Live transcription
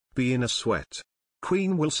be in a sweat.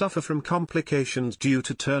 Queen will suffer from complications due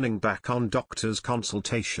to turning back on doctor's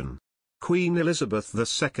consultation. Queen Elizabeth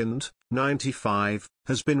II, 95,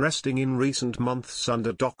 has been resting in recent months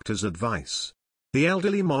under doctor's advice. The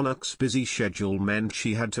elderly monarch's busy schedule meant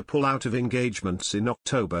she had to pull out of engagements in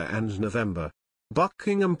October and November.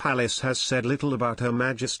 Buckingham Palace has said little about Her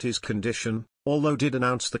Majesty's condition, although did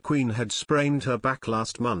announce the Queen had sprained her back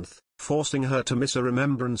last month, forcing her to miss a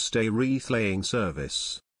Remembrance Day wreath-laying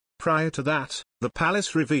service. Prior to that, the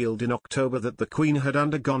palace revealed in October that the Queen had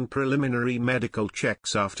undergone preliminary medical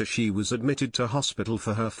checks after she was admitted to hospital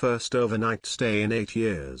for her first overnight stay in 8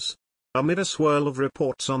 years. Amid a swirl of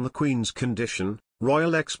reports on the Queen's condition,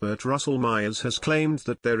 royal expert Russel Myers has claimed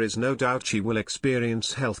that there is no doubt she will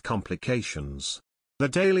experience health complications. The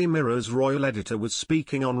Daily Mirror's royal editor was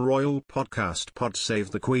speaking on royal podcast Pod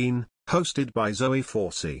Save the Queen, hosted by Zoe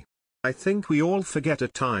Forsey. "I think we all forget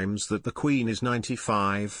at times that the Queen is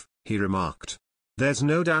 95, he remarked. There's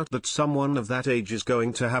no doubt that someone of that age is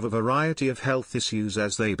going to have a variety of health issues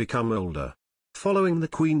as they become older. Following the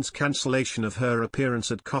Queen's cancellation of her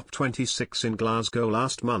appearance at COP26 in Glasgow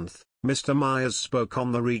last month, Mr. Myers spoke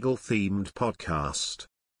on the Regal-themed podcast.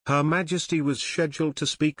 Her Majesty was scheduled to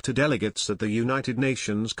speak to delegates at the United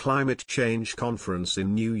Nations Climate Change Conference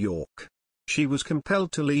in New York. She was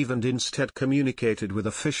compelled to leave and instead communicated with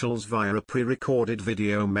officials via a pre-recorded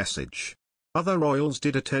video message. Other royals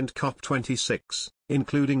did attend COP26,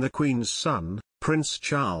 including the Queen's son, Prince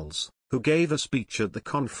Charles, who gave a speech at the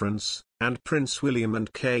conference, and Prince William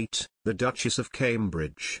and Kate, the Duchess of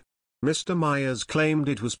Cambridge. Mr. Myers claimed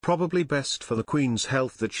it was probably best for the Queen's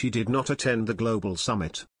health that she did not attend the global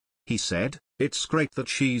summit. He said, "It's great that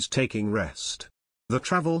she's taking rest. The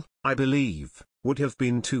travel, I believe, would have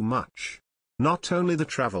been too much. Not only the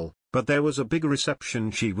travel, but there was a big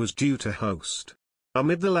reception she was due to host."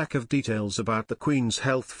 Amid the lack of details about the Queen's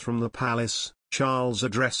health from the palace, Charles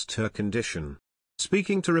addressed her condition.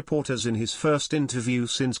 Speaking to reporters in his first interview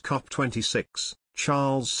since COP26,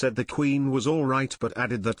 Charles said the Queen was all right but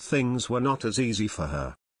added that things were not as easy for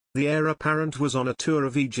her. The heir apparent was on a tour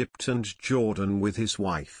of Egypt and Jordan with his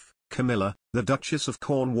wife, Camilla, the Duchess of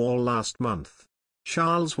Cornwall last month.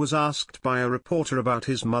 Charles was asked by a reporter about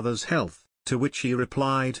his mother's health, to which he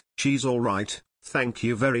replied, "She's all right, thank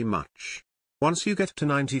you very much. Once you get to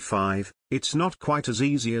 95, it's not quite as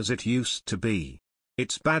easy as it used to be.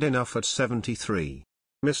 It's bad enough at 73.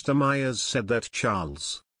 Mr. Myers said that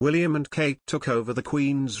Charles, William and Kate took over the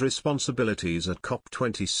Queen's responsibilities at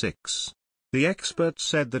COP26. The expert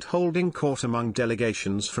said that holding court among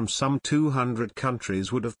delegations from some 200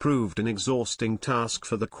 countries would have proved an exhausting task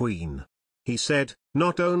for the Queen. He said,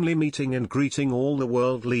 "Not only meeting and greeting all the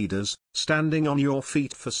world leaders, standing on your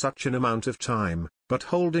feet for such an amount of time, but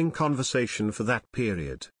holding conversation for that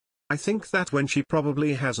period. I think that when she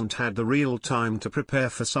probably hasn't had the real time to prepare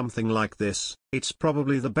for something like this, it's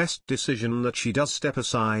probably the best decision that she does step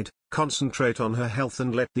aside, concentrate on her health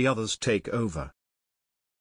and let the others take over."